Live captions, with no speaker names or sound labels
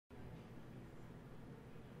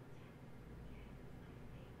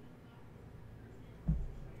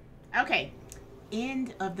Okay.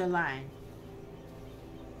 End of the line.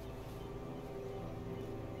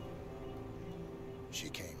 She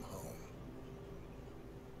came home.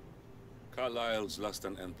 Carlyle's lost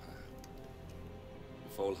an empire. You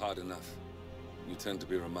fall hard enough, you tend to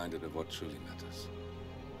be reminded of what truly matters.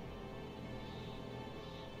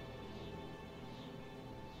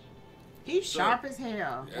 He's sharp as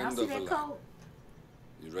hell. The Y'all end see of the that line. coat?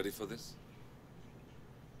 You ready for this?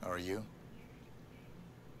 Are you?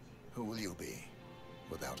 Who will you be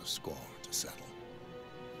without a score to settle?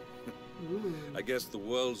 Ooh. I guess the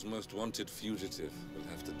world's most wanted fugitive will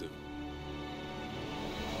have to do.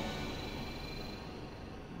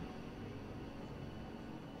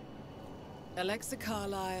 Alexa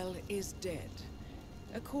Carlyle is dead.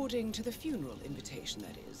 According to the funeral invitation,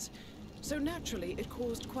 that is. So naturally, it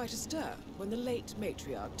caused quite a stir when the late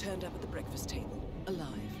matriarch turned up at the breakfast table, alive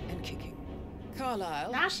and kicking.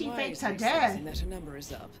 Carlyle, Now she fakes her wisely death. sensing that her number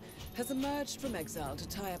is up, has emerged from exile to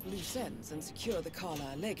tie up loose ends and secure the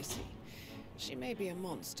Carlyle legacy. She may be a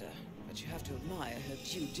monster, but you have to admire her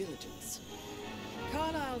due diligence.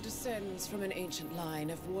 Carlyle descends from an ancient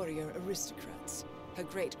line of warrior aristocrats. Her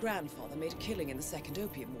great-grandfather made a killing in the Second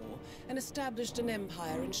Opium War and established an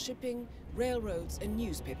empire in shipping, railroads, and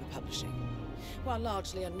newspaper publishing. While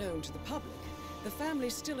largely unknown to the public, the family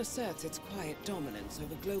still asserts its quiet dominance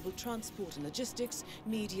over global transport and logistics,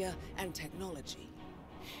 media, and technology.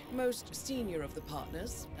 Most senior of the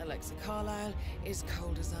partners, Alexa Carlyle, is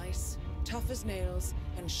cold as ice, tough as nails,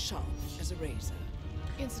 and sharp as a razor.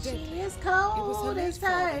 Incidentally, She is it was her cold late as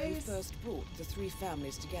father who ice. first brought the three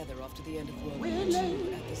families together after the end of World War Willie.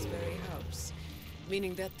 II at this very house,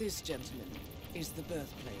 meaning that this gentleman is the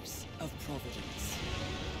birthplace of Providence.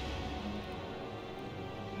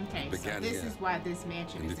 Okay, so Began this here, is why this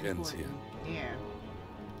mansion and is it ends important. Yeah.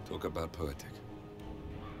 Talk about poetic.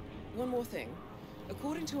 One more thing.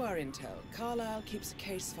 According to our intel, Carlyle keeps a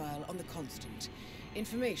case file on the Constant.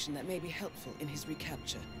 Information that may be helpful in his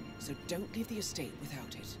recapture, so don't leave the estate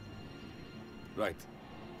without it. Right.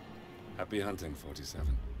 Happy hunting, 47.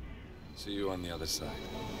 See you on the other side.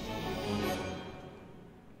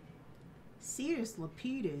 Sirius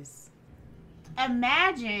Lapidus.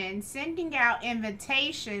 Imagine sending out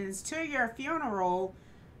invitations to your funeral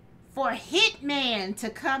for Hitman to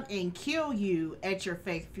come and kill you at your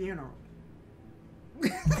fake funeral.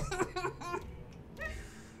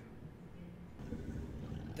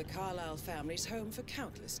 The Carlyle family's home for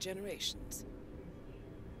countless generations.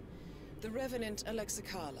 The Revenant Alexa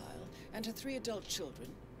Carlyle and her 3 adult children,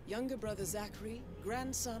 younger brother Zachary,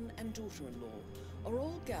 grandson, and daughter-in-law, are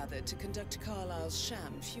all gathered to conduct Carlyle's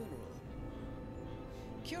sham funeral.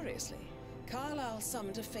 Curiously, Carlyle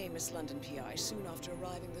summoned a famous London PI soon after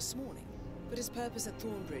arriving this morning, but his purpose at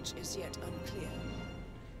Thornbridge is yet unclear.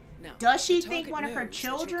 Now, Does she the think target one of her knows that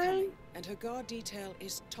you're children? coming, and her guard detail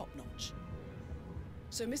is top-notch.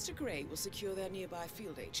 So Mr. Gray will secure their nearby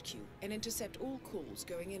field HQ and intercept all calls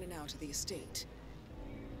going in and out of the estate.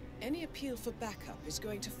 Any appeal for backup is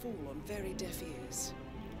going to fall on very deaf ears.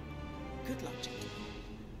 Good luck, gentlemen.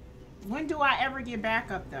 When do I ever get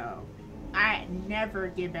back up, though? I never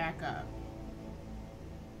get back up.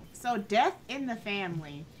 So, death in the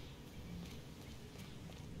family.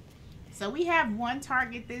 So, we have one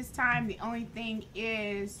target this time. The only thing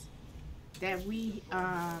is that we,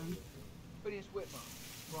 oh,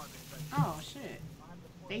 shit.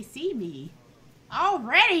 They see me.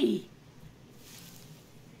 Already!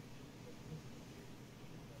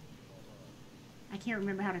 I can't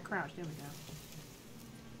remember how to crouch. There we go.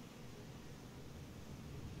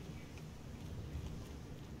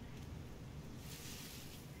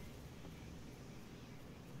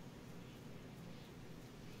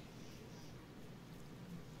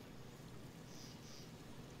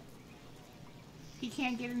 He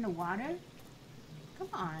can't get in the water? Come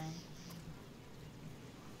on.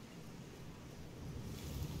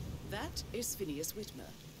 That is Phineas Whitmer,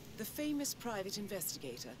 the famous private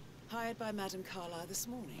investigator hired by Madame Carlyle this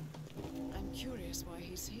morning. I'm curious why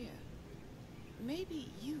he's here.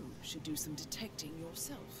 Maybe you should do some detecting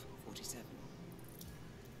yourself, 47.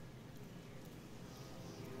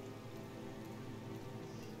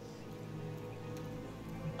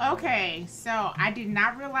 Okay, so I did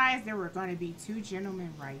not realize there were going to be 2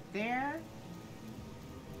 gentlemen right there.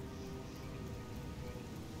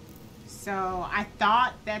 So I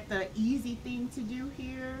thought that the easy thing to do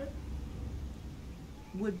here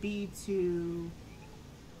would be to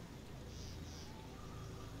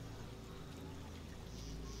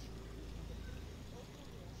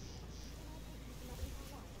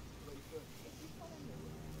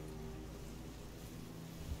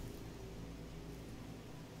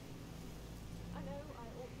I know I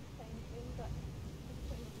ought to say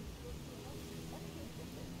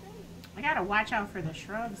I gotta watch out for the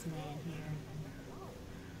shrubs man here.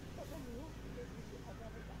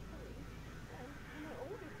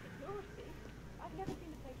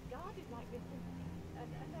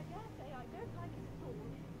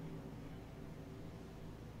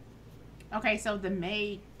 Okay, so the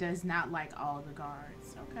maid does not like all the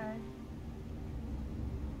guards. Okay.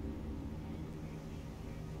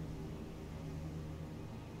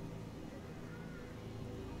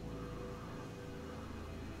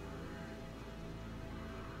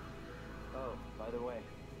 Oh, by the way,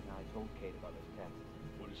 I told Kate about those texts.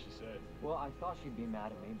 What did she say? Well, I thought she'd be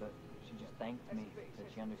mad at me, but she just thanked me, said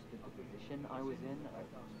she understood the position I was in.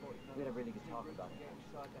 We had a really good talk about it.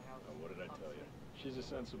 Oh, what did I tell you? She's a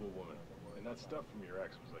sensible woman. And that stuff from your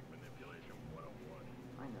ex was like manipulation 101.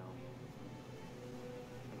 I know.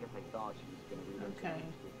 I guess I thought she was going to read into Okay. it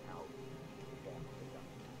with help.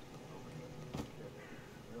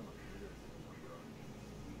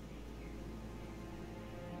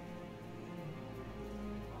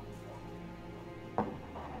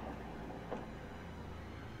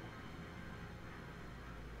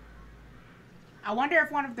 I wonder if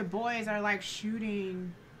one of the boys are like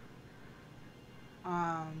shooting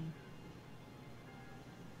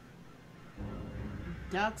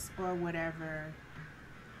ducks or whatever.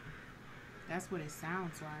 That's what it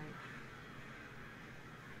sounds like.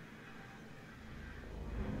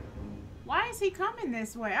 Why is he coming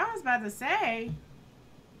this way? I was about to say.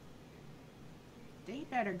 They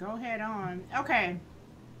better go head on. Okay.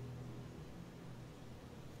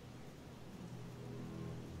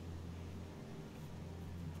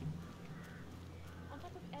 On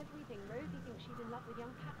top of everything, Rosie thinks she's in love with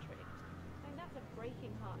young Patrick. And that's a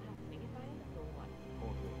breaking heart happening if I ever saw one.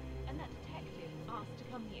 And that detective asked to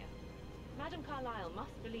come here. Madame Carlyle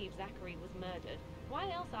must believe Zachary was murdered. Why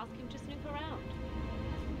else ask him to snoop around?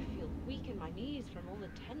 I feel weak in my knees from all the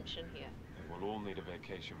tension here. And we'll all need a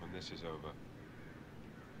vacation when this is over.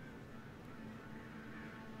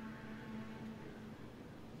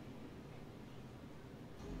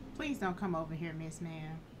 Please don't come over here, Miss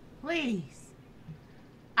Man. Please.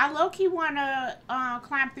 I low-key want to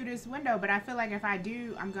climb through this window, but I feel like if I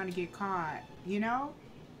do, I'm going to get caught. You know?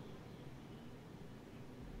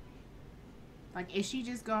 Like, is she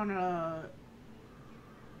just going to...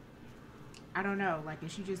 I don't know. Like, is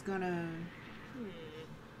she just going to...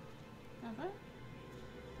 Okay.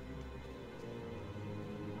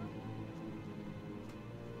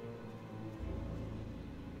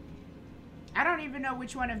 I don't even know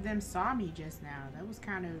which one of them saw me just now. That was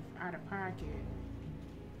kind of out of pocket.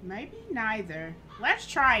 Maybe neither. Let's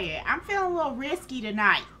try it. I'm feeling a little risky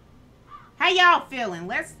tonight. How y'all feeling?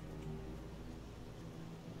 Let's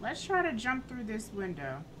try to jump through this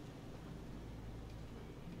window.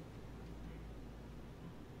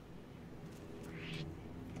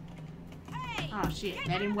 Oh shit,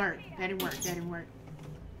 that didn't work. That didn't work. That didn't work.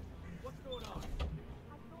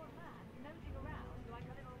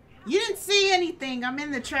 You didn't see anything. I'm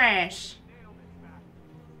in the trash.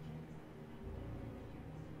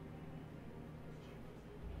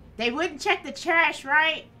 They wouldn't check the trash,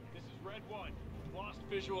 right? This is Red 1. Lost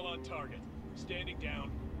visual on target. Standing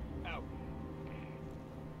down. Out.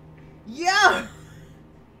 Yo!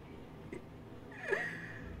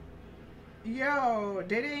 Yo,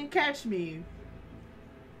 they didn't catch me.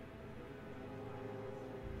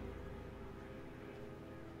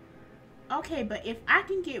 Okay, but if I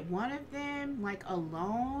can get one of them, like,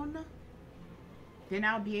 alone, then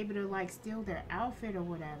I'll be able to, like, steal their outfit or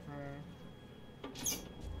whatever.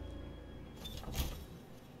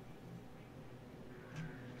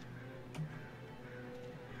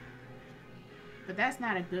 But that's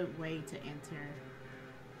not a good way to enter.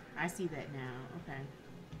 I see that now. Okay.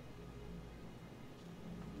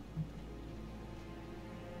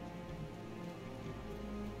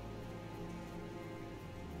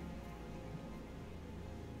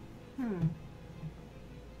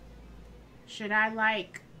 Should I,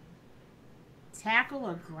 like, tackle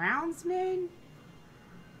a groundsman?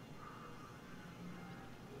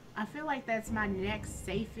 I feel like that's my next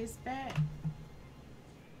safest bet.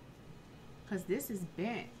 Because this is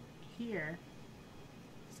bent here.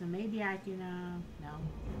 So maybe I can, no.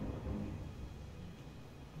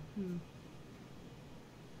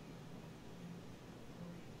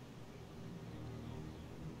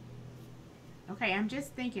 Okay, I'm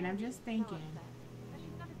just thinking.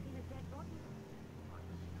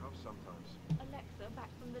 Sometimes. Alexa, back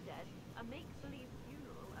from the dead. A make-believe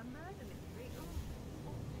funeral. A murder mystery.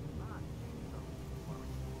 Oh, too much.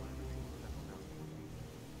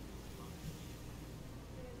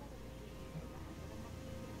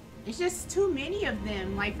 It's just too many of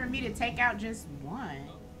them, like, for me to take out just one.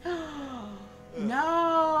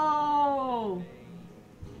 No!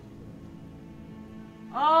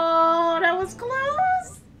 Oh, that was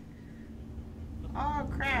close! Oh,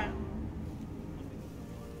 crap.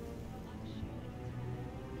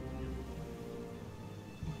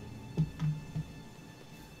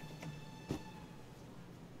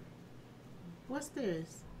 What's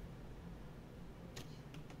this?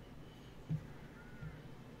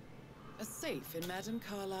 A safe in Madame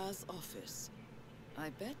Carlisle's office. I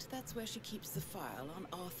bet that's where she keeps the file on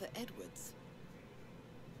Arthur Edwards.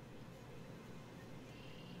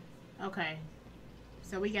 Okay.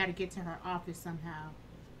 So we gotta get to her office somehow.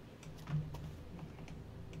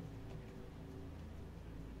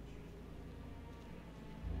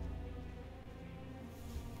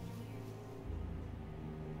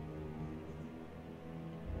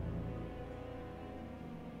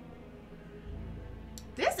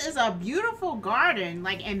 This is a beautiful garden,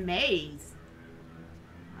 like, and maze.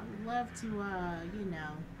 I would love to, you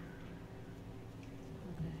know.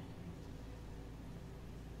 Okay.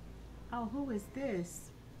 Oh, who is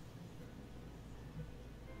this?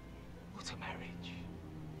 What a marriage.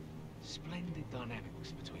 Splendid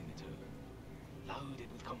dynamics between the two.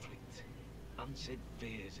 Loaded with conflict. Unsaid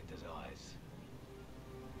fears and desires.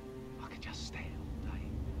 I could just stare all day.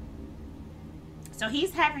 So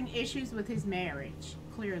he's having issues with his marriage.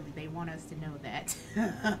 Clearly, they want us to know that.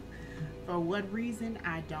 For what reason,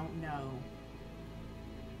 I don't know.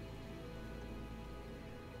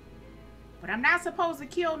 But I'm not supposed to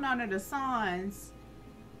kill none of the sons.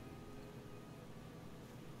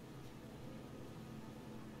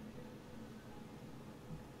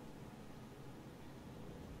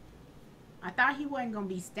 I thought he wasn't gonna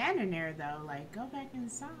be standing there though. Like, go back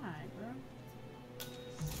inside, bro.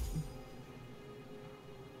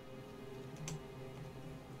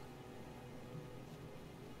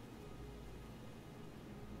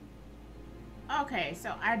 Okay,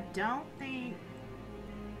 so I don't think...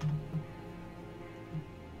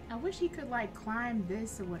 I wish he could, like, climb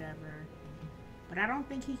this or whatever. But I don't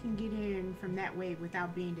think he can get in from that way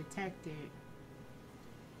without being detected.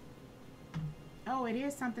 Oh, it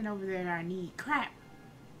is something over there that I need. Crap!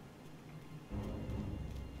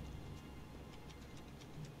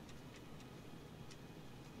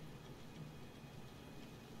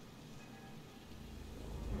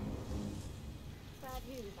 Bad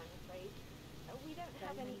news, I'm afraid. We don't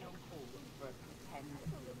have any calls for a pretend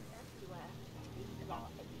everywhere.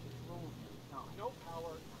 No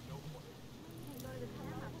power, no water.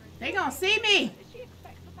 They gonna see me! She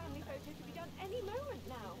expects the family photo to be done any moment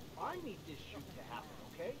now. I need this shoot to happen,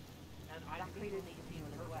 okay? And I Exactly the need to feel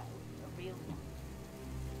as well. A real one.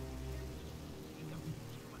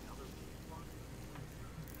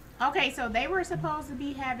 Okay, so they were supposed to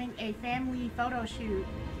be having a family photo shoot.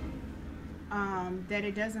 That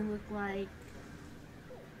it doesn't look like.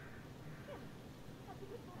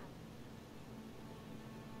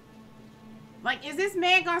 Like, is this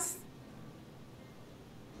man gonna...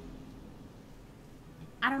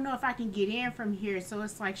 I don't know if I can get in from here, so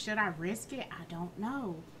it's like, should I risk it? I don't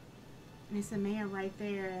know. And it's a man right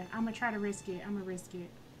there. I'm gonna try to risk it. I'm gonna risk it.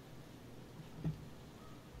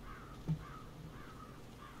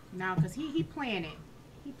 No, because he playing it.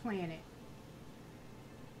 He playing it.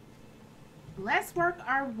 Let's work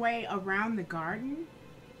our way around the garden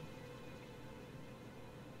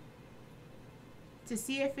to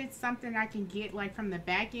see if it's something I can get, like, from the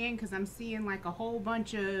back end, because I'm seeing, like, a whole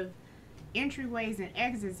bunch of entryways and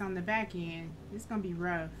exits on the back end. It's gonna be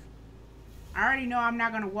rough. I already know I'm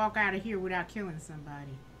not gonna walk out of here without killing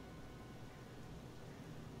somebody.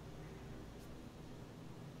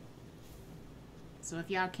 So if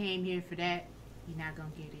y'all came here for that, you're not gonna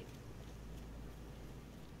get it.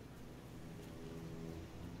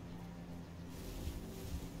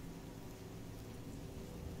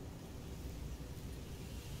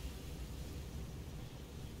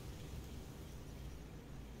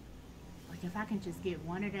 Like, if I can just get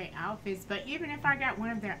one of their outfits. But even if I got one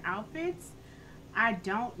of their outfits, I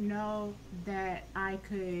don't know that I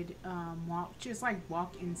could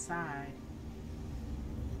walk inside.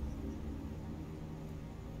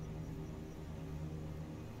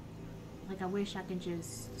 Like, I wish I could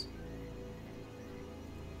just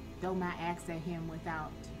throw my axe at him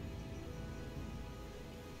without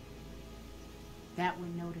that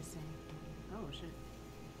one noticing. Oh, shit.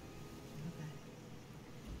 Okay.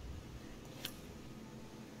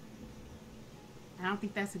 I don't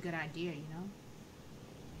think that's a good idea, you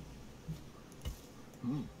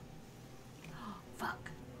know?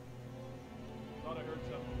 Fuck. Thought I heard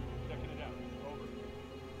something. Checking it out. Over.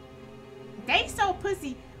 They so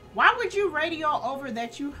pussy. Why would you radio over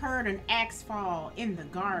that you heard an axe fall in the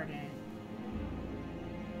garden?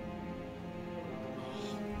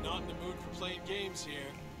 not in the mood for playing games here.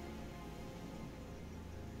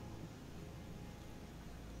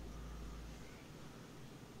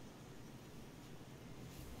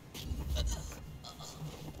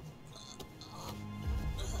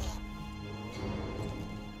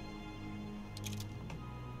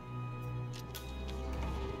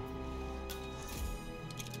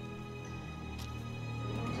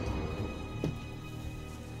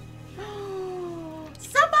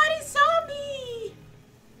 Somebody saw me.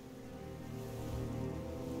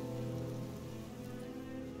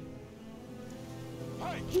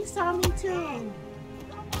 He saw me too.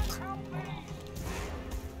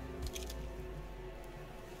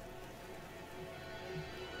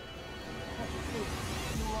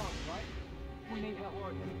 We need help.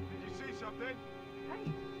 Did you see something? Hey,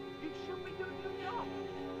 you should be doing your job.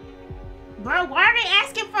 Bro, why are they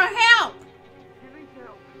asking for help? You need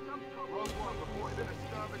help. Road 1 reported a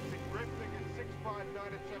disturbance in Grid Figure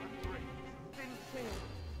 659 at 73. Didn't see him.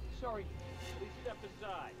 Sorry. Please step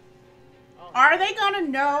aside. Are they gonna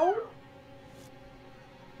know?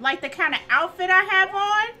 Like the kind of outfit I have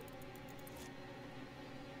on?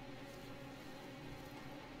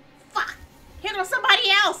 Fuck! Hit on somebody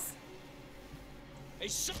else! Hey,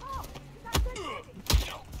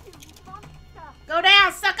 Go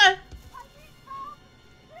down, sucker!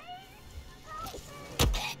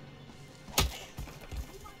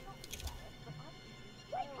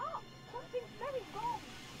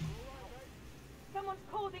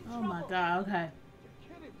 Oh my god, okay.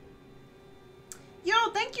 Yo,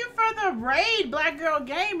 thank you for the raid, Black Girl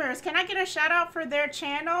Gamers. Can I get a shout out for their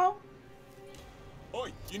channel?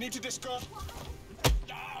 Oi, you need to discuss.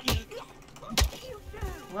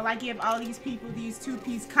 Will I give all these people these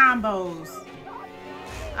two-piece combos?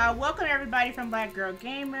 Welcome everybody from Black Girl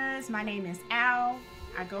Gamers. My name is Al.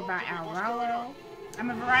 I go by ALRAHLO. I'm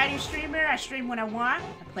a variety streamer. I stream when I want.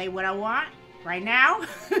 I play what I want. Right now,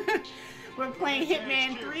 we're playing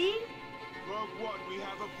Hitman 3. Rogue 1, we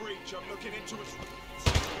have a breach. I'm looking into it.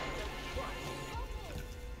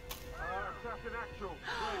 Assassin actual.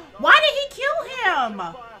 Why did he kill him?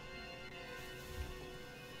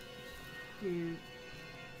 Dude.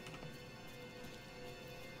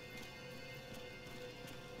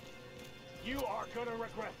 You are gonna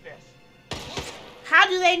regret this. How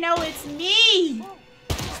do they know it's me?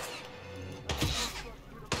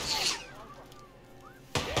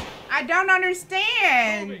 I don't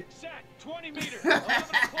understand. Moving, set, 20 meters. 11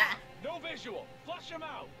 o'clock. No visual. Flush him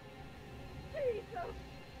out. Jesus.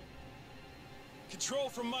 Control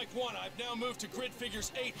from Mike 1. I've now moved to grid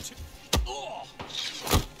figures 8 to... Oh!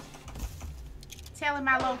 Tell him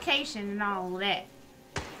my location and all of that.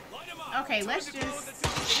 Okay, let's just...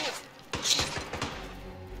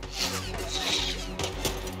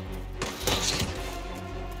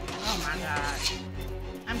 Oh my god.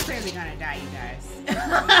 I'm clearly gonna die, you guys.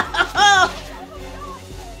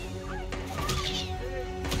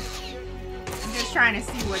 I'm just trying to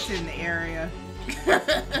see what's in the area.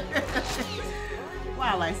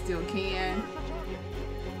 While I still can.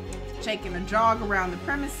 Taking a jog around the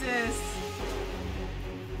premises.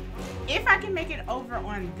 If I can make it over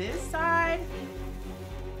on this side,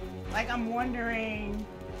 like I'm wondering.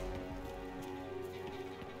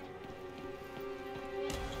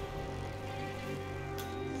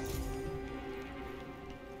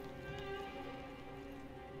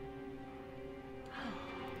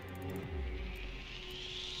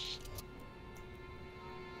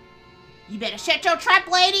 You better shut your trap,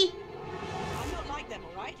 lady! I'm not like them,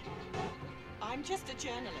 alright? I'm just a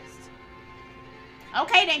journalist.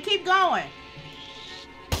 Okay, then keep going.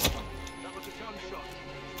 That was a gunshot.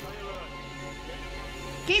 Stay alert.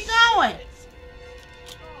 Keep going.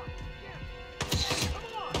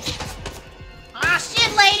 Ah,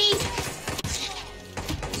 shit, ladies!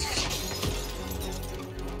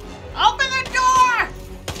 Open the door!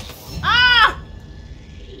 Ah!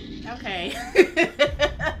 Okay.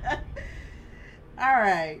 All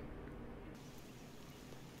right.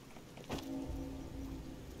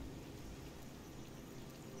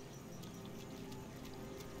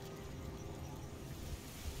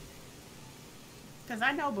 Because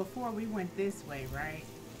I know before we went this way, right?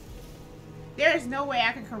 There's no way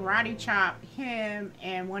I could karate chop him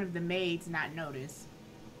and one of the maids not notice.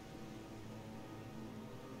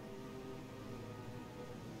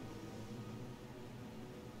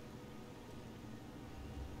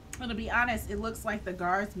 But to be honest, it looks like the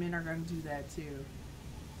guardsmen are going to do that too.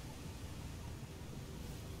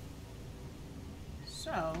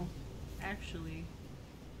 So, actually,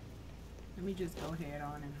 let me just go ahead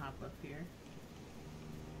on and hop up here.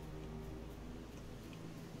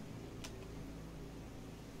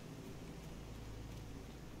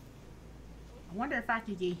 I wonder if I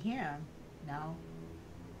could get him. No.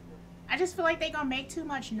 I just feel like they gonna make too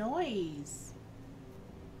much noise.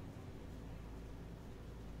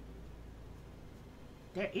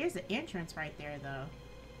 There is an entrance right there, though.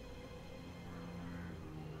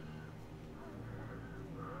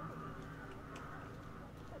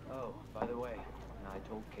 Oh, by the way, I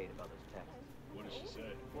told Kate about this text. What did she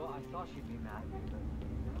say? Well, I thought she'd be mad at me,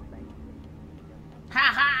 but thank you.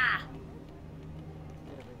 Ha ha! We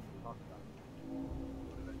had everything to talk about.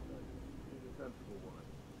 He's a sensible one.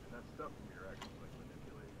 And that stuff from your ex was like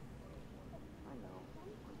manipulating. I know.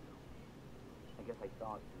 I guess I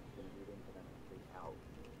thought he was going to read into them and freak out.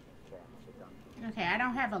 Yeah, shit done. Okay, I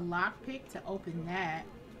don't have a lockpick to open that.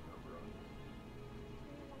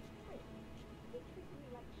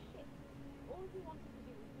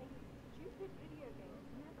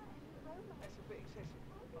 That's a bit excessive.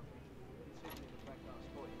 Considering the fact that I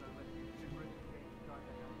spotted no message to bring the game kind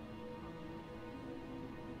of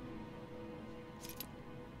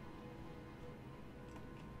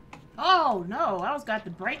Oh no, I was got to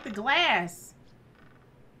break the glass.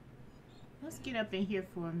 Let's get up in here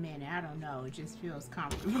for a minute. I don't know, it just feels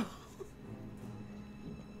comfortable.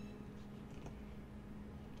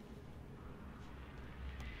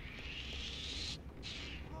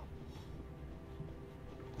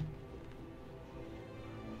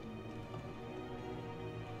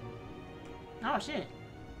 Oh shit.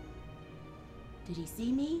 Did he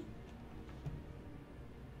see me?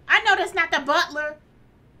 I know that's not the butler.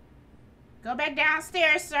 Go back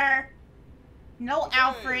downstairs, sir. No, okay.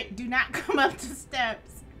 Alfred, do not come up the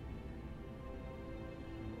steps.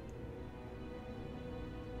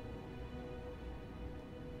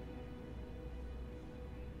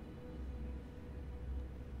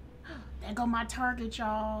 There go my target,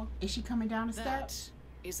 y'all. Is she coming down the steps?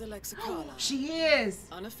 Is Alexa Carlisle. She is.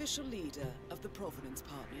 Unofficial leader of the Providence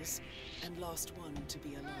Partners and last one to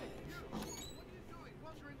be alive. What are you doing?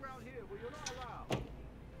 Wandering around here where you're not allowed?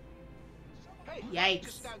 Hey, yikes.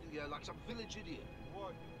 Just standing here like some village idiot.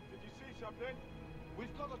 What? Did you see something?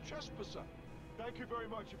 We've got a trespasser. Thank you very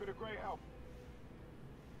much. You've been a great help.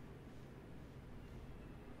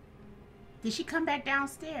 Did she come back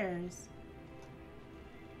downstairs?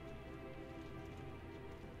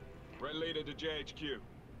 Red leader to JHQ.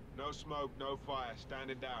 No smoke, no fire.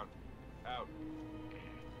 Standing down. Out.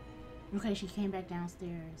 Okay, she came back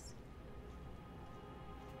downstairs.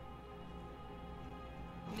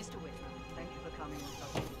 Mr. Whitman, thank you for coming on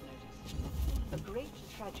such short notice. A great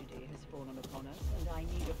tragedy has fallen upon us, and I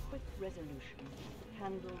need a quick resolution,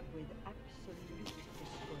 handled with absolute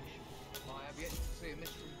discretion. I have yet to see a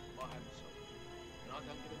mystery I haven't solved. And I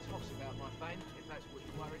don't give a toss about my fame, if that's what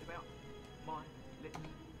you're worried about. My lips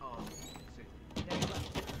are sealed. Very well.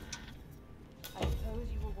 I suppose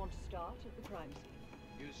you will want to start at the crime scene.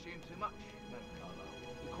 You assume too much, Madam Carlisle.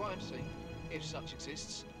 The crime scene, if such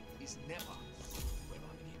exists, is never where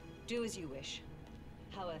I begin. Do as you wish.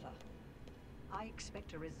 However, I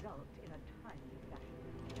expect a result in a timely fashion.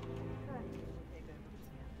 Attorney will take over from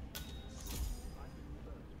here.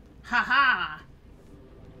 Haha!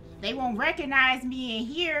 They won't recognize me in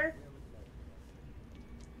here.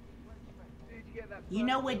 You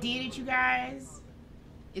know what did it, you guys?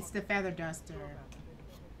 It's the feather duster.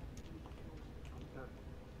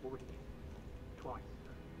 Twice.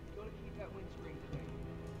 Gotta keep that windscreen clean.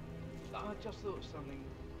 I just thought of something.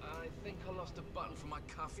 I think I lost a button from my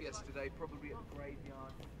cuff yesterday, probably at the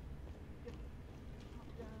graveyard.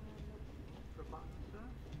 For a button, sir?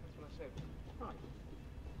 That's what I said. Right.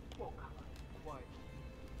 What colour? White.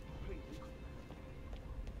 Please.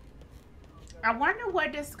 I wonder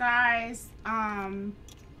what disguise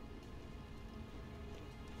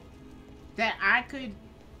that I could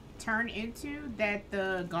turn into that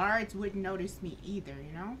the guards wouldn't notice me either,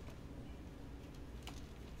 you know?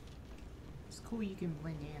 It's cool you can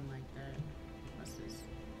blend in like that. What's this?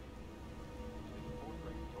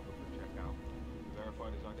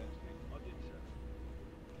 Verified his identity. I did, sir.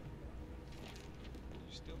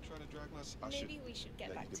 You still trying to drag us? Maybe we should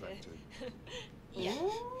get back to... Yeah.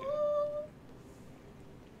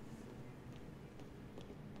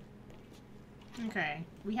 Okay,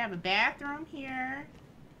 we have a bathroom here.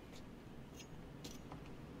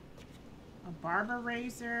 A barber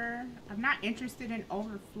razor. I'm not interested in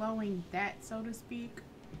overflowing that, so to speak.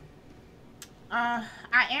 I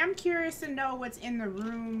am curious to know what's in the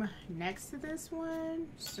room next to this one.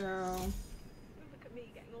 So, Look at me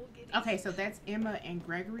getting all giddy. okay, so that's Emma and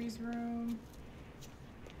Gregory's room.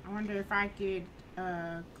 I wonder if I could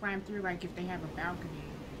climb through, like if they have a balcony.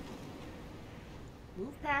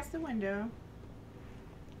 Move past the window.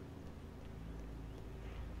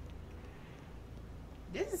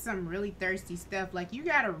 This is some really thirsty stuff. Like, you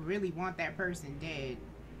gotta really want that person dead.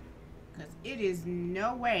 Because it is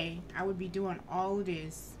no way I would be doing all of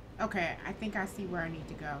this. Okay, I think I see where I need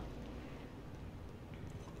to go.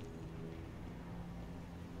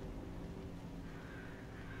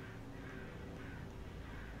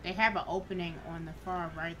 They have an opening on the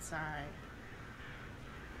far right side.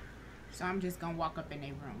 So I'm just gonna walk up in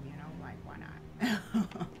their room, you know? Like, why not?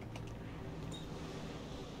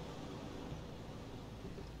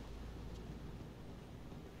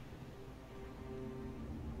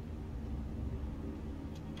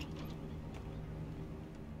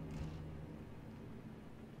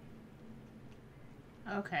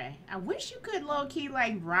 Okay. I wish you could low-key,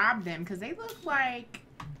 like, rob them, because they look like...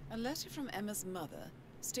 A letter from Emma's mother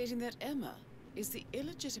stating that Emma is the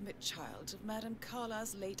illegitimate child of Madame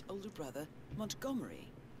Carlisle's late older brother,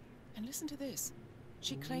 Montgomery. And listen to this.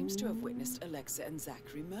 She claims to have witnessed Alexa and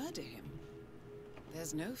Zachary murder him.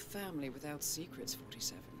 There's no family without secrets,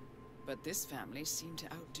 47. But this family seemed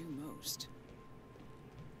to outdo most.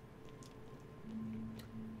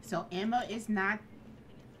 So Emma is not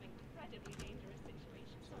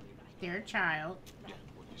their child. Yeah,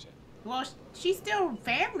 what you said. Well, she's still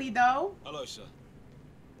family, though. Hello, sir.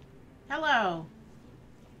 Hello.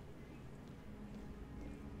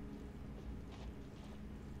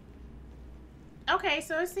 Okay,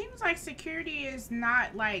 so it seems like security is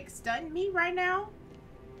not, like, stunting me right now.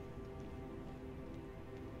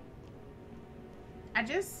 I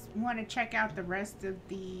just want to check out the rest of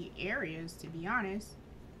the areas, to be honest.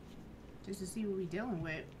 Just to see what we're dealing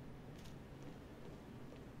with.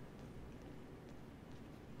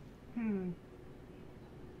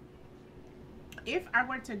 If I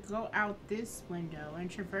were to go out this window and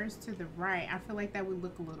traverse to the right, I feel like that would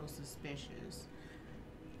look a little suspicious.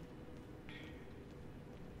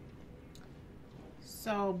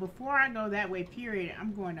 So before I go that way, period,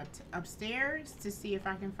 I'm going up upstairs to see if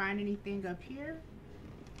I can find anything up here.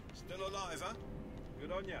 Still alive, huh?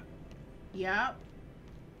 Good on ya. Yup.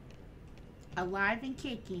 Alive and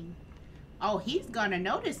kicking. Oh, he's gonna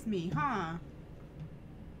notice me, huh?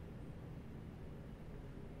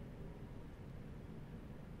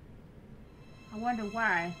 I wonder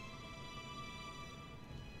why.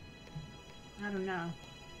 I don't know.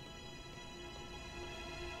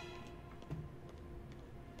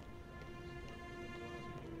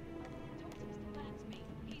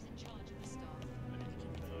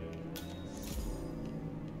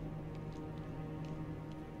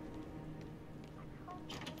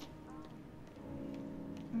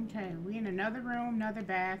 Okay, we in another room, another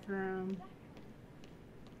bathroom.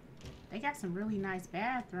 They got some really nice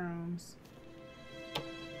bathrooms.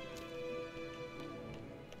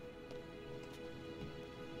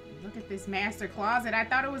 Look at this master closet. I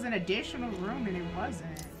thought it was an additional room and it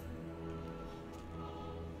wasn't.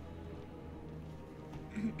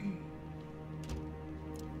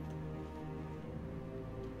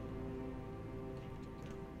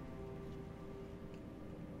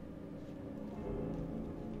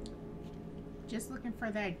 Just looking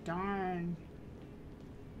for that darn...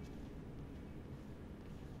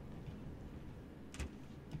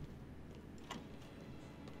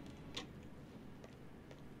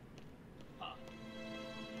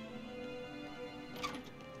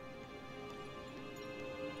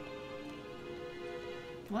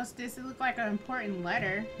 What's this? It looked like an important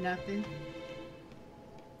letter. Nothing.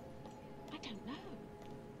 I don't know.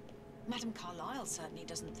 Madame Carlisle certainly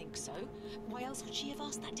doesn't think so. Why else would she have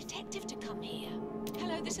asked that detective to come here?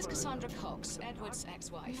 Hello, this is Cassandra Cox, Edward's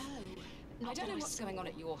ex-wife. No. I don't know what's going on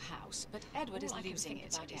at your house, but Edward is losing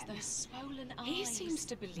it again. Those swollen eyes. He seems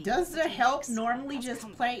to believe. Does the help normally just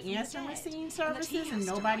play answer machine services and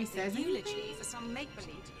nobody says anything? For some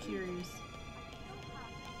make-believe. Curious.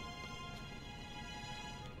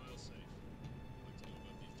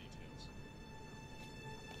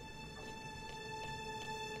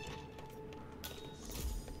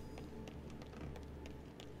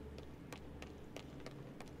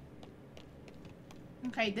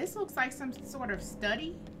 Okay, this looks like some sort of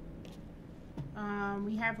study.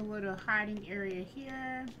 We have a little hiding area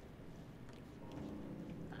here.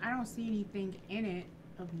 I don't see anything in it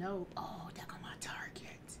of note. Oh, there go my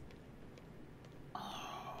target.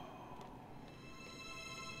 Oh.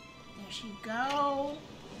 There she go.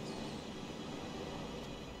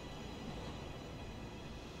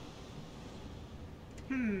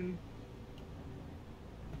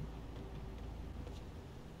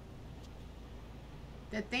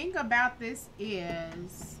 The thing about this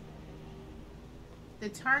is the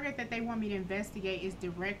target that they want me to investigate is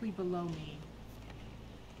directly below me.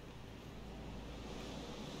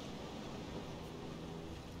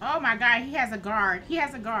 Oh my god, he has a guard. He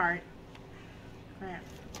has a guard. Crap.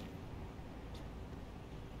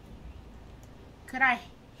 Could I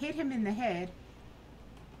hit him in the head?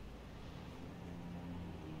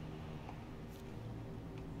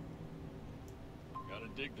 Gotta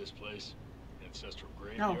dig this place. Ancestral Oh,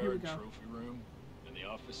 graveyard, here we go. trophy room, and the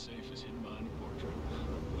office safe is hidden behind a portrait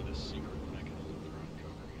with a secret mechanism for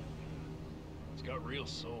uncovering it. It's got real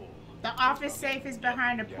soul. The office safe is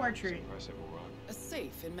behind a portrait. A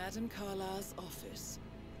safe in Madame Carlisle's office.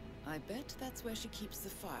 I bet that's where she keeps the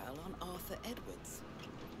file on Arthur Edwards.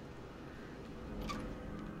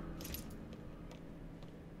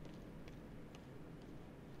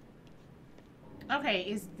 Okay,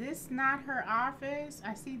 is this not her office?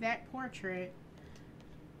 I see that portrait.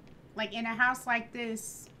 Like, in a house like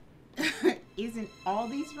this, isn't all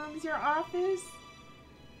these rooms your office?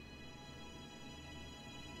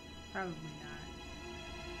 Probably not.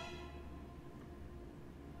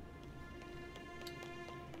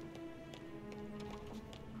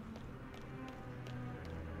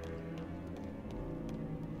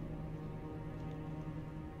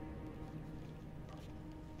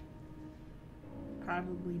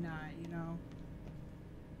 Probably not, you know.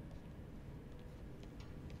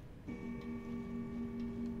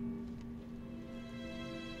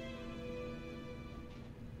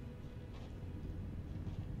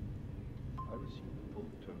 I received a full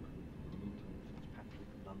token from the Milton Fitzpatrick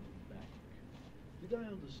London Bank. Did I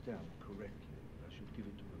understand correctly that I should give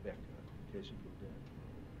it to Rebecca in case of your death?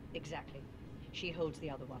 Exactly. She holds the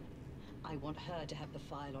other one. I want her to have the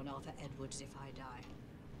file on Arthur Edwards if I die.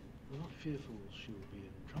 You're not fearful she'll be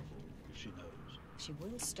in trouble if she knows? She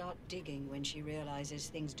will start digging when she realizes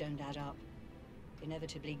things don't add up,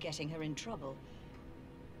 inevitably getting her in trouble.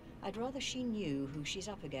 I'd rather she knew who she's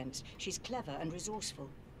up against. She's clever and resourceful.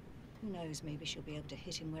 Who knows, maybe she'll be able to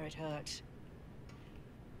hit him where it hurts.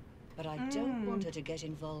 But I don't want her to get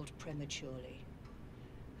involved prematurely.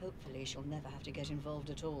 Hopefully she'll never have to get involved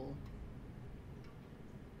at all.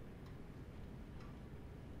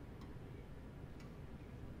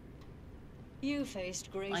 You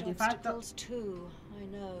faced great obstacles too, I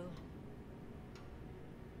know.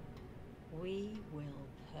 We will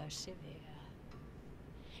persevere.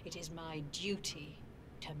 It is my duty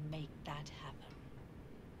to make that happen.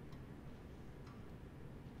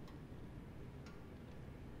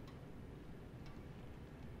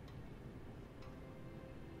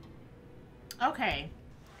 Okay.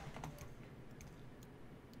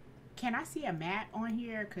 Can I see a map on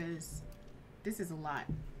here? Because this is a lot.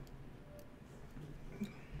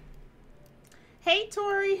 Hey,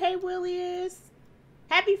 Tori. Hey, Willius.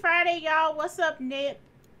 Happy Friday, y'all. What's up, Nip?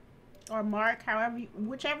 Or Mark,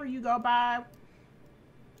 whichever you go by.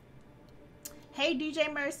 Hey,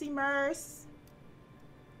 DJ Mercy Merce.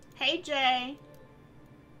 Hey, Jay.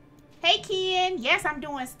 Hey, Ken. Yes, I'm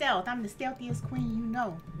doing stealth. I'm the stealthiest queen you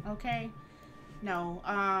know. Okay? No.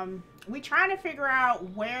 We trying to figure out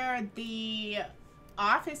where the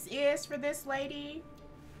office is for this lady.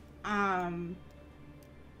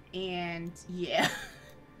 And yeah,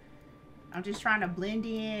 I'm just trying to blend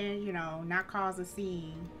in, you know, not cause a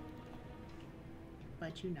scene,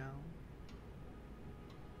 but you know.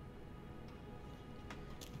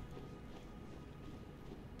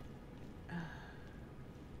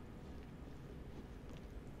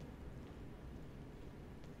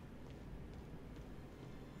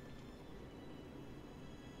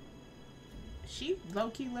 She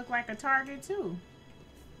low-key looked like a target too.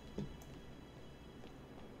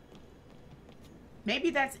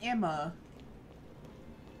 Maybe that's Emma.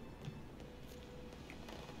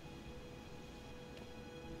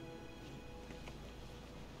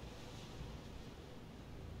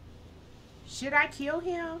 Should I kill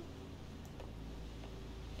him?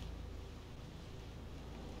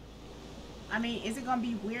 I mean, is it gonna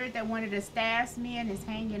be weird that one of the staff's men is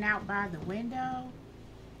hanging out by the window?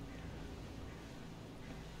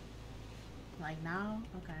 Like, no?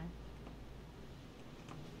 Okay.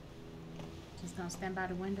 Just gonna stand by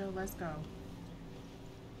the window. Let's go.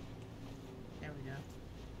 There we go.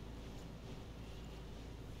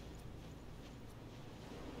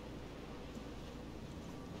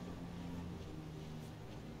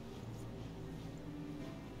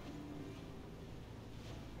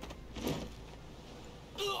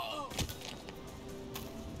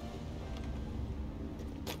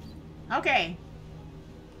 Okay.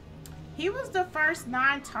 He was the first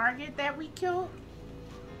non-target that we killed.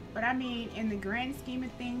 But I mean, in the grand scheme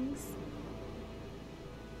of things,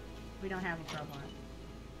 we don't have a problem.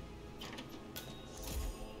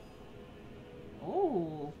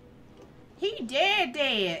 Oh, he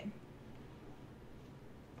dead.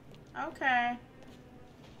 Okay.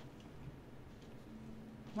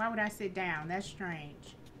 Why would I sit down? That's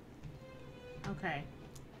strange. Okay.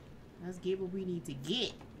 Let's get what we need to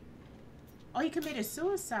get. Oh, he committed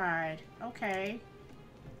suicide. Okay.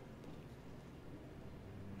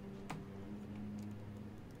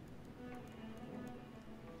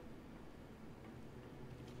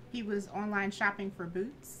 He was online shopping for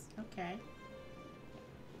boots. Okay.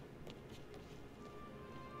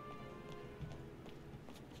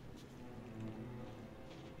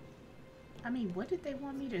 I mean, what did they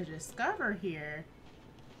want me to discover here?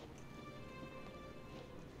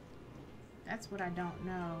 That's what I don't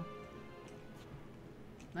know.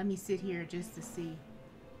 Let me sit here just to see.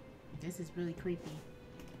 This is really creepy.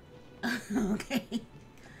 Okay.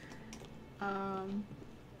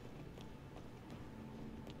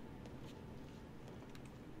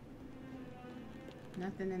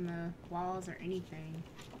 Nothing in the walls or anything.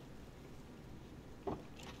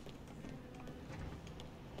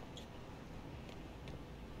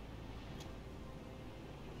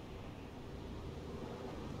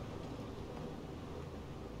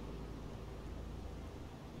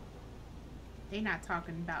 They not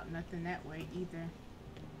talking about nothing that way either.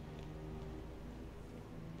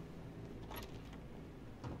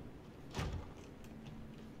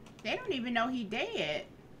 They don't even know he dead.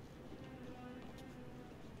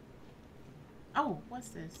 Oh, what's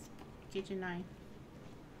this? Kitchen knife.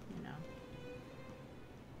 You know.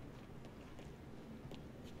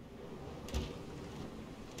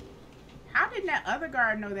 How did that other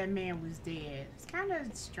guard know that man was dead? It's kind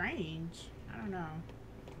of strange. I don't know.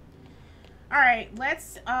 Alright,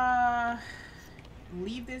 let's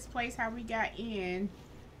leave this place how we got in.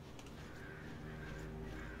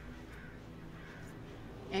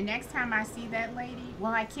 And next time I see that lady,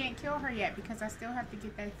 well, I can't kill her yet because I still have to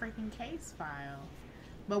get that freaking case file.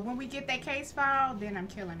 But when we get that case file, then I'm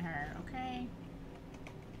killing her, okay?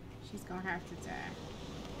 She's gonna have to die.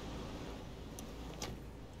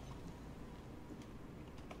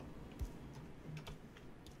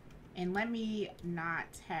 And let me not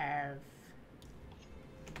have...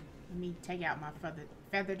 Let me take out my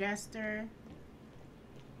feather duster.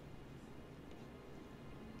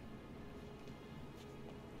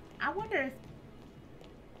 I wonder if...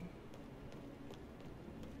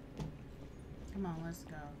 Come on, let's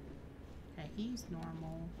go. Okay, he's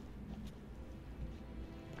normal.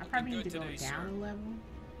 I probably need to go down a level.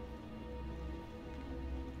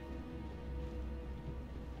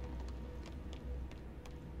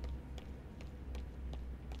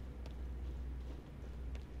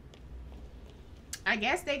 I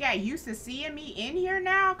guess they got used to seeing me in here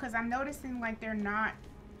now, because I'm noticing like they're not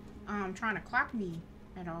trying to clock me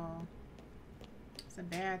at all. It's a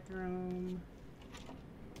bathroom.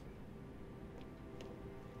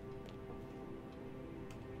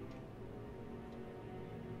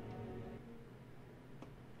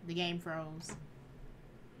 The game froze.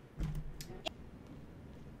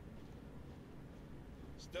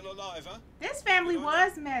 Still alive, huh? This family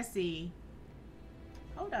was messy.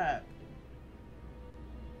 Hold up.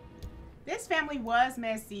 This family was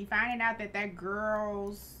messy. Finding out that that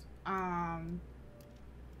girl's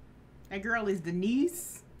that girl is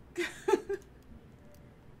Denise.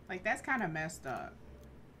 Like, that's kind of messed up.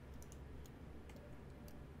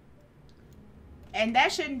 And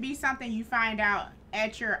that shouldn't be something you find out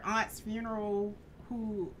at your aunt's funeral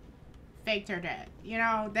who faked her death. You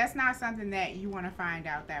know, that's not something that you want to find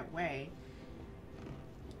out that way.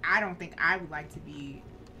 I don't think I would like to be,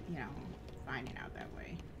 you know, finding out that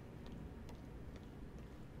way.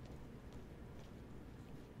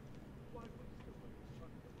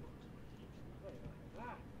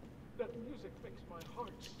 That music makes my heart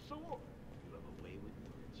soar. You have a way with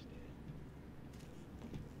words,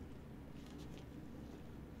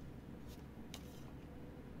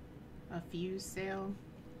 Dan. A fuse cell.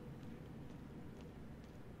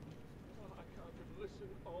 Oh, I could listen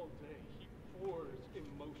all day. He pours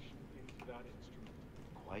emotion into that instrument.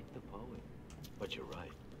 Quite the poet. But you're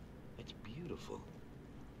right. It's beautiful.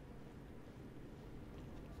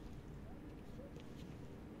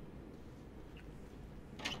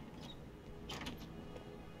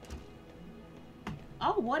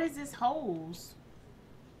 Oh, what is this hose?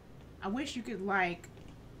 I wish you could, like,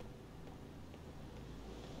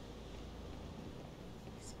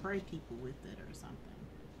 spray people with it or something.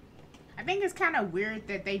 I think it's kind of weird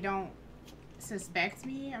that they don't suspect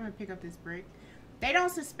me. I'm gonna pick up this brick. They don't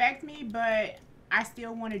suspect me, but I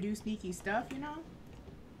still want to do sneaky stuff, you know?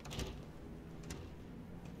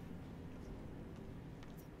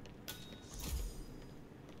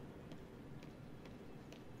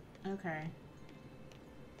 Okay.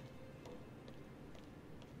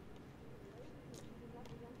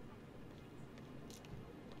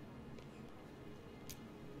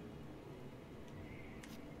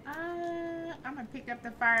 I'm gonna pick up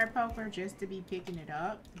the fire poker just to be picking it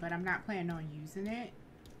up, but I'm not planning on using it.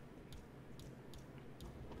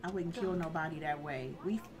 I wouldn't kill nobody that way.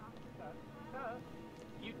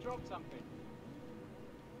 You dropped something.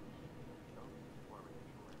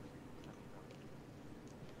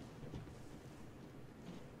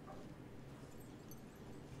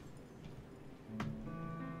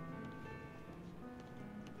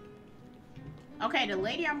 Okay, the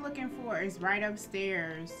lady I'm looking for is right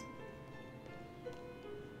upstairs.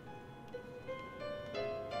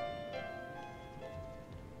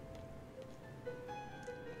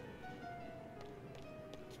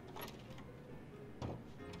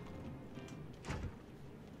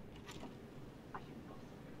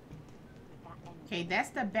 Okay, that's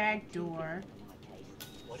the back door.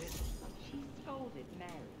 What is it? She scolded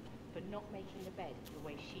Mary for not making the bed the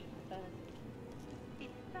way she prefers it. It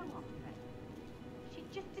fell off her. She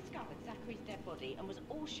just discovered Zachary's dead body and was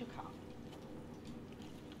all shook up.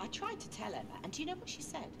 I tried to tell Emma, and do you know what she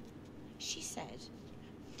said? She said,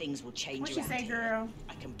 things will change What'd she around say, here. girl?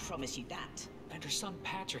 I can promise you that. And her son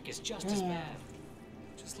Patrick is just as bad.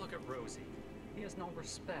 Just look at Rosie. He has no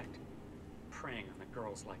respect. Preying on the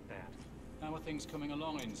girls like that. How are things coming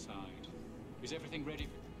along inside? Is everything ready?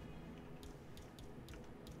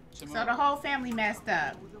 So the whole family messed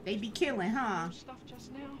up. They be killing, huh? Stuff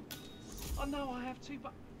just now. I know I have to,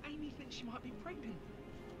 but Amy thinks she might be pregnant.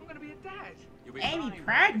 I'm gonna be a dad. You'll be Amy fine.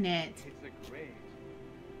 pregnant? It's a great.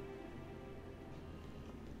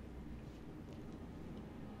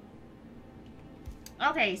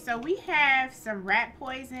 Okay, so we have some rat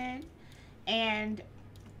poison, and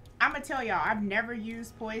I'm gonna tell y'all, I've never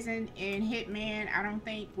used poison in Hitman, I don't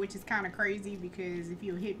think, which is kind of crazy because if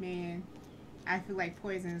you're a Hitman, I feel like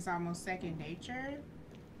poison is almost second nature.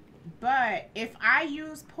 But if I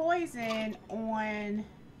use poison on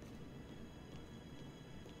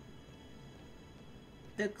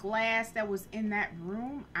the glass that was in that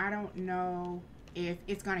room, I don't know if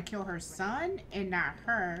it's gonna kill her son and not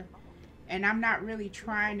her. And I'm not really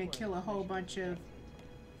trying to kill a whole bunch of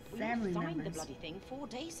family We signed members. the bloody thing 4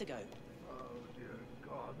 days ago. Oh, dear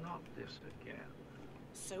God, not this again.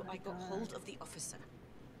 So I got hold of the officer.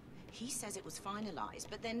 He says it was finalized,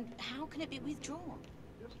 but then how can it be withdrawn?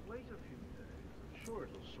 Just wait a few days. I'm sure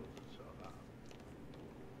it'll sort itself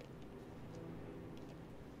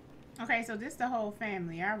out. Okay, so this the whole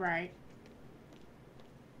family, alright.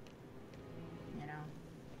 You know,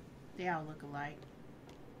 they all look alike.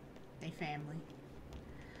 They family.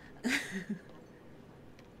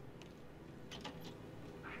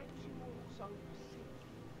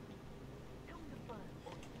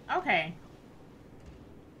 Okay.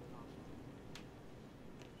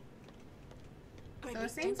 So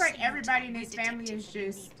it seems like everybody in this family is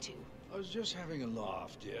just... I was just having a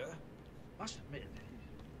laugh, dear. Must admit, he's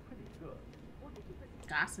pretty good.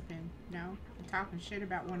 gossiping, no, and talking shit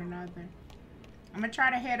about one another. I'm gonna try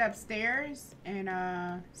to head upstairs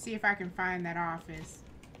and see if I can find that office.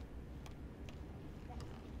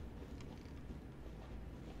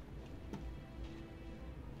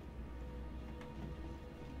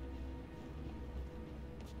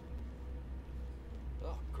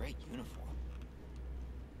 Oh, great uniform.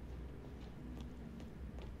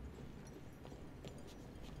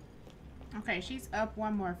 Okay, she's up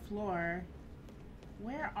one more floor.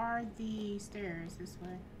 Where are the stairs? This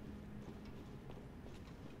way.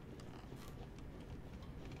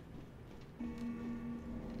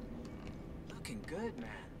 Looking good, man.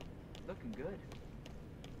 Looking good.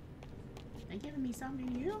 They're giving me something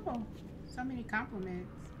new. So many compliments.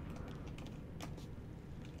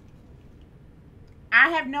 I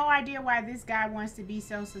have no idea why this guy wants to be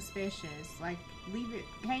so suspicious. Like, leave it,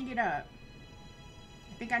 hang it up.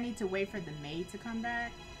 I think I need to wait for the maid to come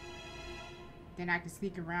back. Then I can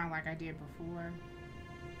sneak around like I did before.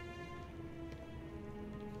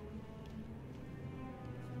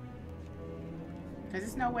 Because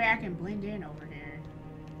there's no way I can blend in over here.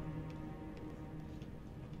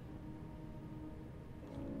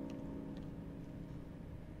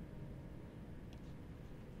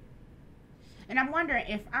 And I'm wondering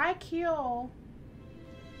if I kill...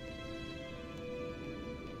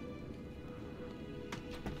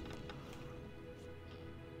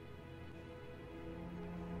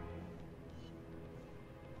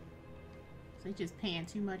 They're just paying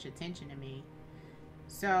too much attention to me.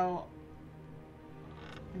 So...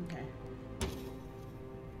 Okay.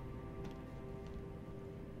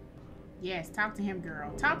 Yes, talk to him,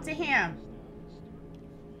 girl. Talk to him!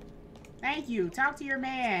 Thank you. Talk to your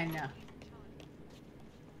man.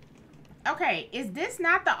 Okay, is this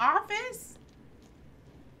not the office?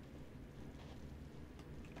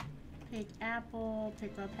 Pick apple,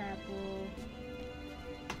 pick up apple.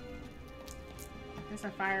 It's a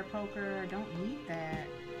fire poker. I don't need that.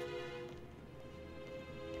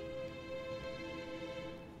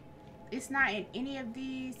 It's not in any of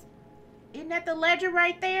these. Isn't that the ledger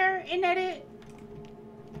right there? Isn't that it?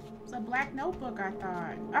 It's a black notebook, I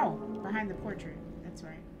thought. Oh, behind the portrait. That's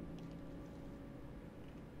right.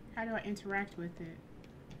 How do I interact with it?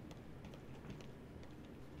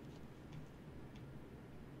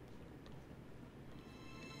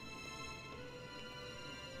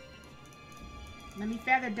 Let me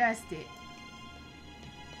feather dust it.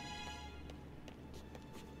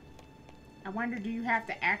 I wonder, do you have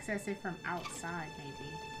to access it from outside, maybe?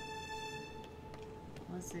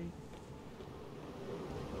 Let's see.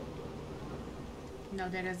 No,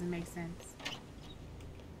 that doesn't make sense.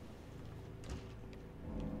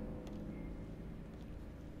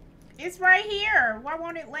 It's right here. Why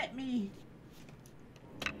won't it let me?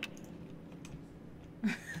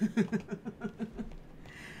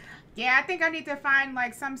 Yeah, I think I need to find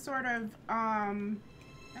like some sort of oh,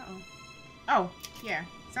 yeah,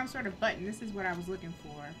 some sort of button. This is what I was looking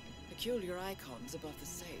for. Peculiar icons above the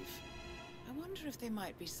safe. I wonder if they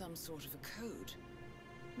might be some sort of a code.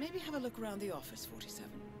 Maybe have a look around the office, 47.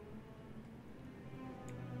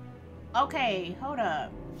 Okay, hold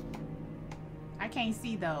up. I can't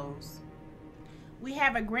see those. We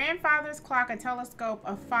have a grandfather's clock, a telescope,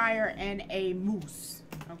 a fire, and a moose.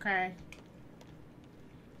 Okay.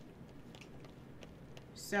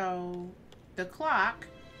 So, the clock.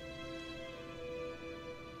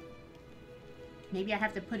 Maybe I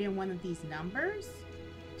have to put in one of these numbers.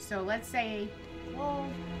 So let's say, well,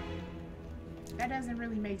 that doesn't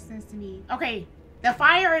really make sense to me. Okay, the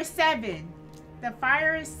fire is 7. The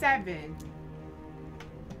fire is 7.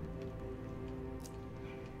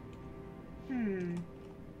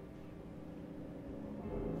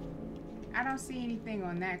 I don't see anything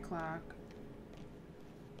on that clock.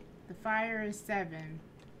 The fire is 7.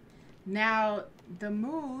 Now, the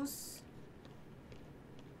moose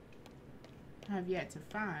I have yet to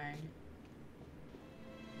find.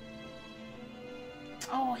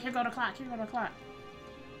 Oh, here go the clock. Here go the clock.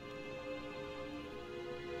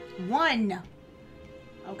 1.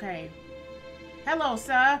 Okay. Hello,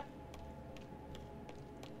 sir.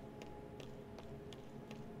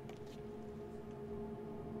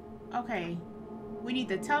 Okay. We need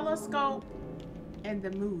the telescope and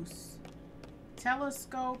the moose.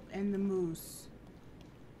 Telescope and the moose.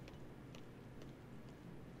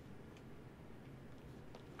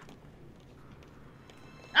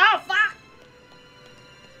 Oh, fuck!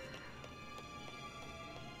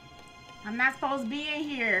 I'm not supposed to be in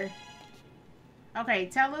here. Okay,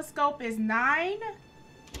 telescope is 9.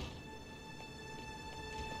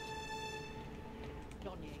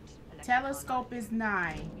 Telescope is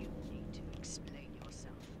 9. You need to explain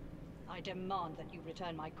yourself. I demand that you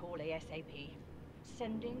return my call ASAP.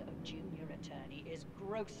 Sending a junior attorney is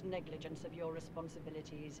gross negligence of your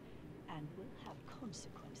responsibilities and will have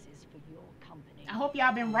consequences for your company. I hope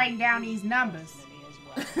y'all been writing down these numbers.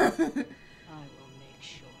 Well. I will make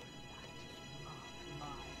sure of that. Mark my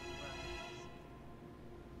words.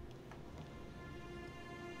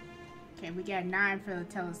 Okay, we got 9 for the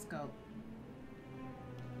telescope.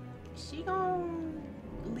 Is she gonna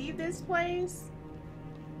leave this place?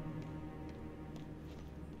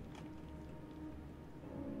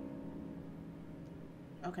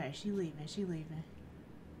 Okay, she leaving. She leaving.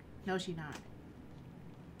 No, she not.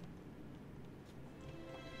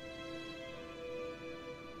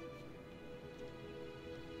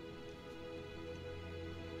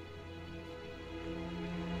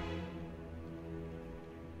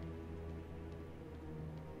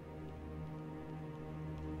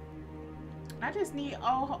 I just need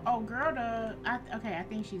oh girl to okay, I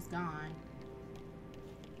think she's gone.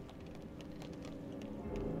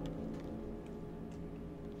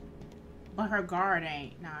 But her guard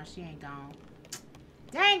ain't. Nah, she ain't gone.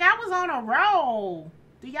 Dang, I was on a roll.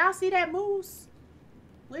 Do y'all see that moose?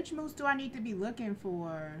 Which moose do I need to be looking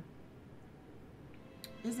for?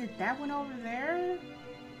 Is it that one over there?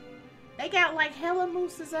 They got like hella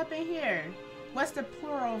mooses up in here. What's the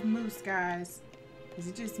plural of moose, guys? Is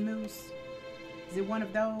it just moose? Is it one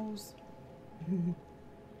of those?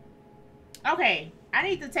 Okay, I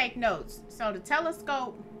need to take notes. So the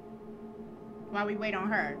telescope, while we wait on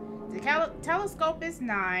her. The telescope is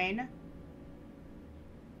 9.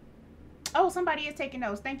 Oh, somebody is taking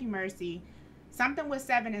notes. Thank you, Mercy. Something was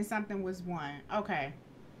 7 and something was 1. Okay.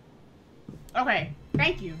 Okay,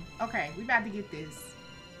 thank you. Okay, we about to get this.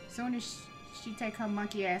 Soon as she take her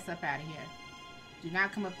monkey ass up out of here. Do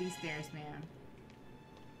not come up these stairs, ma'am.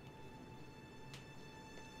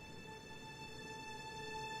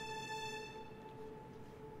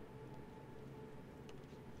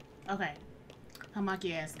 Okay. Her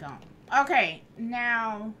monkey ass gone. Okay,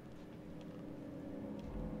 now...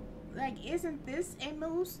 Like, isn't this a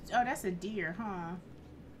moose? Oh, that's a deer, huh?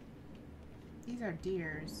 These are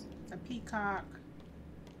deers. It's a peacock.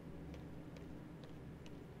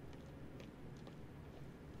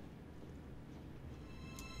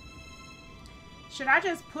 Should I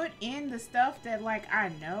just put in the stuff that, like, I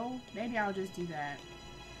know? Maybe I'll just do that.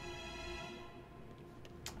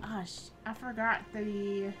 Gosh, I forgot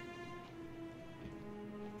the...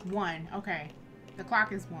 1. Okay. The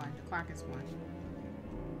clock is 1. The clock is 1.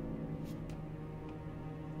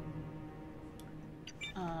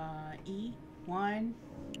 E. 1.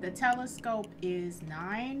 The telescope is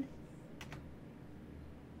 9.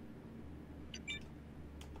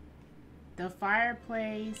 The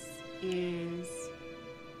fireplace is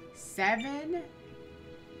 7.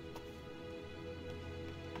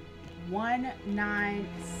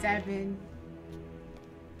 197.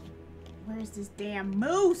 Where's this damn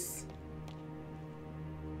moose?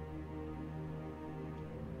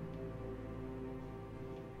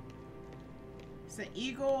 It's an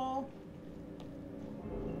eagle.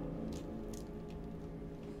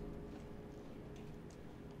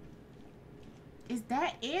 Is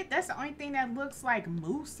that it? That's the only thing that looks like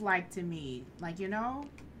moose-like to me. Like, you know?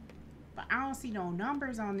 But I don't see no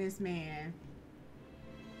numbers on this man.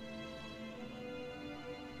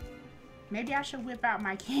 Maybe I should whip out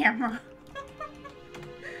my camera.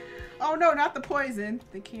 Oh no, not the poison.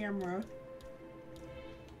 The camera.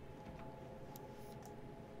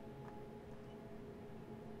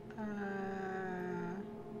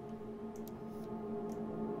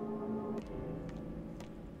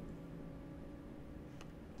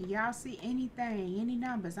 Do y'all see anything? Any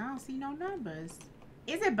numbers? I don't see no numbers.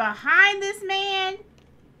 Is it behind this man?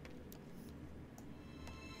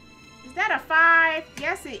 Is that a 5?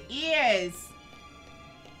 Yes, it is.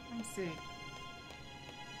 Let me see.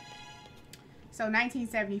 So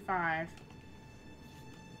 1975.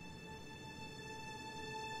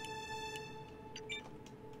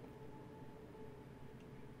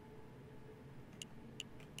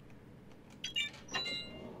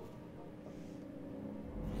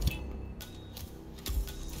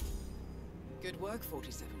 Good work,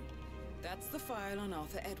 47. That's the file on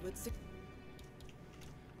Arthur Edwards.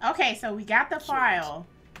 Okay, so we got the file.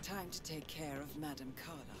 Time to take care of Madame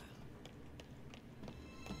Carlyle.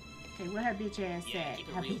 Okay, where her bitch ass at?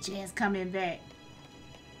 Her bitch ass coming back.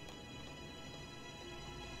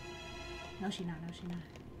 No, she not. No, she not.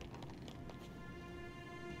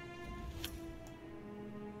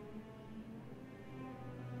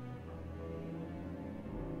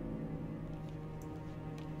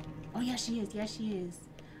 Oh, yes, she is. Yes, she is.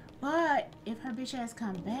 But if her bitch ass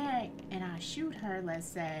come back and I shoot her, let's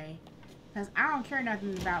say, because I don't care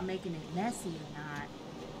nothing about making it messy or not,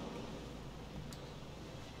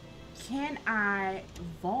 can I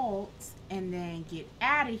vault and then get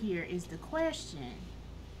out of here is the question.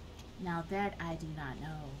 Now that I do not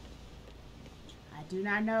know. I do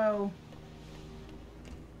not know.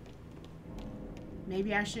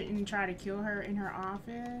 Maybe I shouldn't try to kill her in her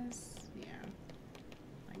office. Yeah.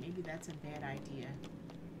 Like maybe that's a bad idea.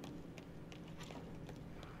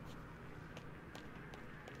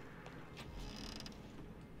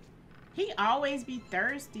 He always be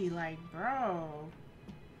thirsty, like, bro.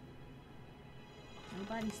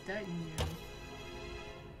 Nobody's studying you.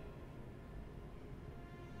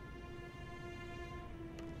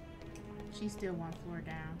 She's still 1 floor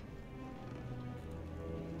down.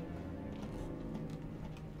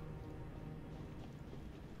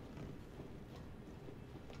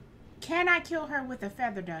 Can I kill her with a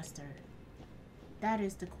feather duster? That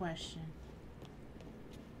is the question.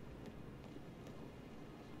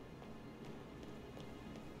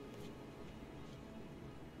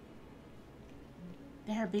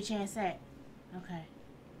 There her bitch ass at. Okay.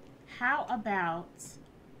 How about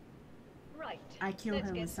I kill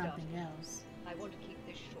her with something else? I want to keep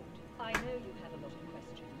this short. I know you have a lot of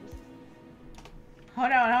questions.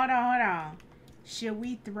 Hold on. Should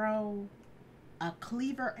we throw a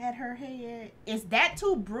cleaver at her head? Is that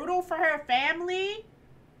too brutal for her family?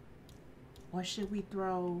 Or should we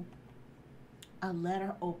throw a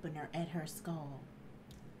letter opener at her skull?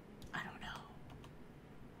 I don't know.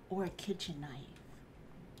 Or a kitchen knife.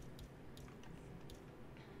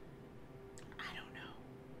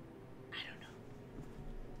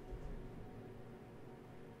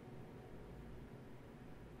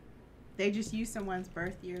 They just used someone's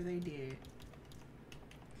birth year. They did.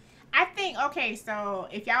 I think, okay, so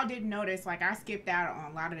if y'all didn't notice, like I skipped out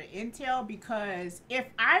on a lot of the intel because if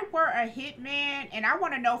I were a hitman, and I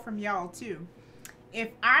want to know from y'all too,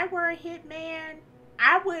 if I were a hitman,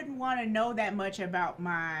 I wouldn't want to know that much about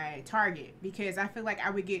my target because I feel like I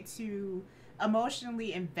would get too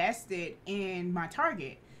emotionally invested in my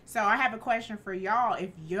target. So I have a question for y'all. If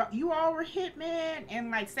you all were hitmen and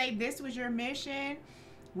like say this was your mission,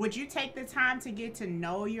 would you take the time to get to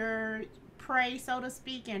know your prey, so to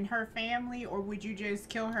speak, and her family, or would you just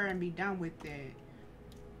kill her and be done with it?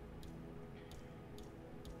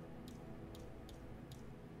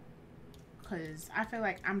 Because I feel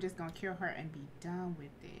like I'm just gonna kill her and be done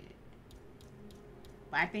with it.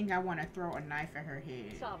 But I think I want to throw a knife at her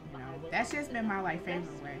head. You know, that's just been my like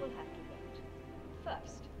favorite way.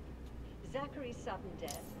 First, Zachary's sudden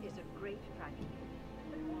death is a great tragedy,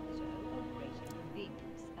 but also a great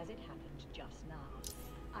inconvenience, as it happened just now.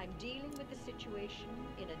 I'm dealing with the situation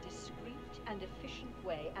in a discreet and efficient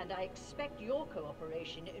way, and I expect your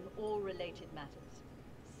cooperation in all related matters.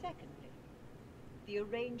 Secondly, the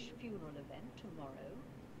arranged funeral event tomorrow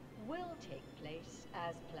will take place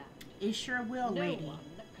as planned. It sure will, lady. No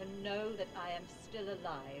one can know that I am still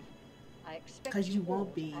alive. I expect 'Cause you all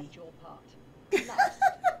won't be. to act your part. Last,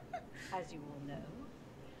 as you all know,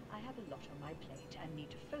 I have a lot on my plate and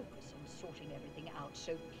need to focus on sorting everything out,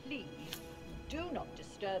 so please do not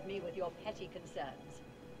disturb me with your petty concerns.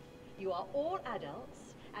 You are all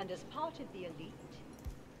adults, and as part of the elite,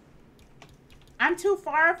 I'm too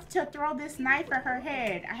far to throw this knife at her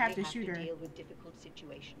head. I have to shoot her. deal with difficult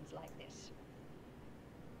situations like this.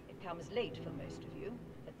 It comes late for most of you,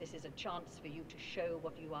 but this is a chance for you to show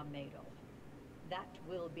what you are made of. That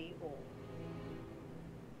will be all.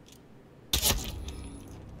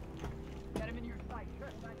 Get him in your sight.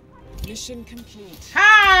 Mission complete.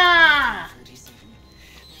 Ha! 47.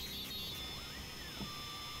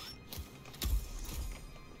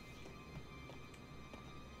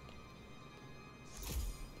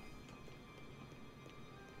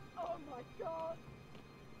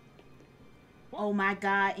 Oh my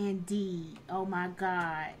god, indeed. Oh my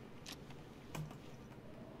god.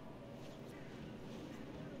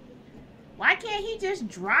 Why can't he just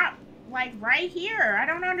drop, like, right here? I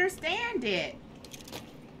don't understand it.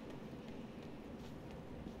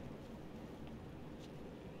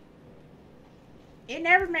 It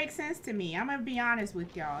never makes sense to me. I'm gonna be honest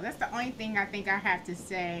with y'all. That's the only thing I think I have to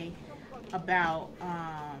say about,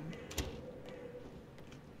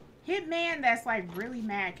 Hitman that's, like, really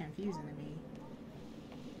mad confusing to me.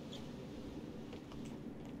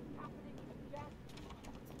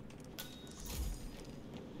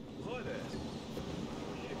 Hi there.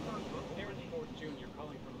 Aaron Ford Jr.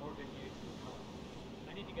 calling from Morgan Yates.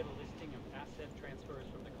 I need to get a listing of asset transfers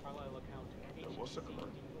from the Carlisle account to What's the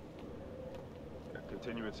command?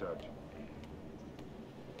 Continue in search.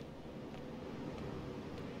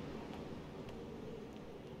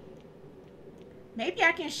 Maybe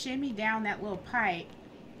I can shimmy down that little pipe.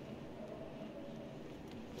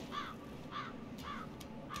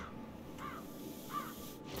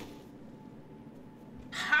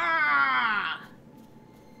 Ha!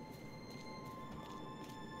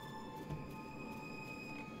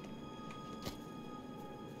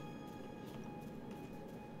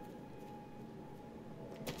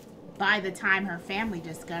 By the time her family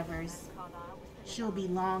discovers, she'll be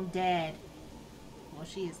long dead. Well,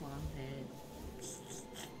 she is long dead.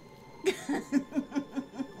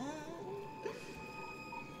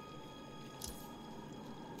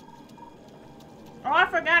 Oh, I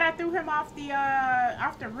forgot I threw him off the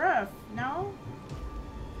roof. No?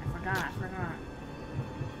 I forgot.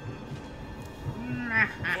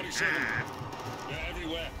 47. They're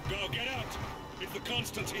everywhere. Go, get out! It's the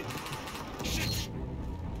Constantine. Shit!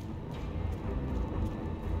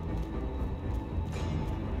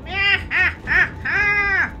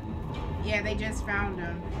 Yeah, they just found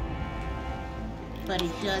him. But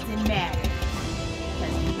it doesn't matter.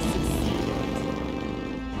 Because we succeeded.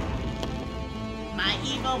 My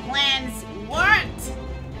evil plans worked!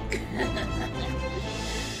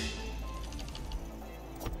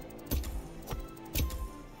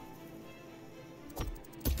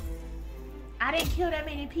 I didn't kill that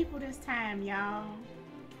many people this time, y'all.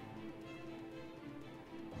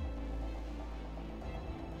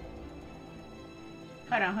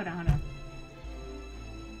 Hold on.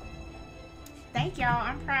 Thank y'all.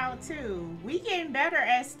 I'm proud too. We getting better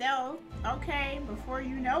at stealth. Okay, before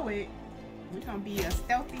you know it, we're gonna be a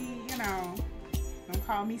stealthy, you know. Don't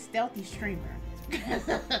call me stealthy streamer.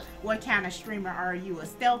 What kind of streamer are you? A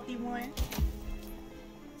stealthy one?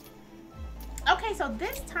 Okay, so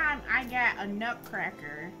this time I got a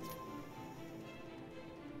nutcracker.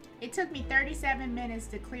 It took me 37 minutes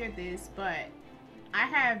to clear this, but I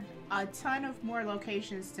have a ton of more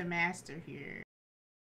locations to master here.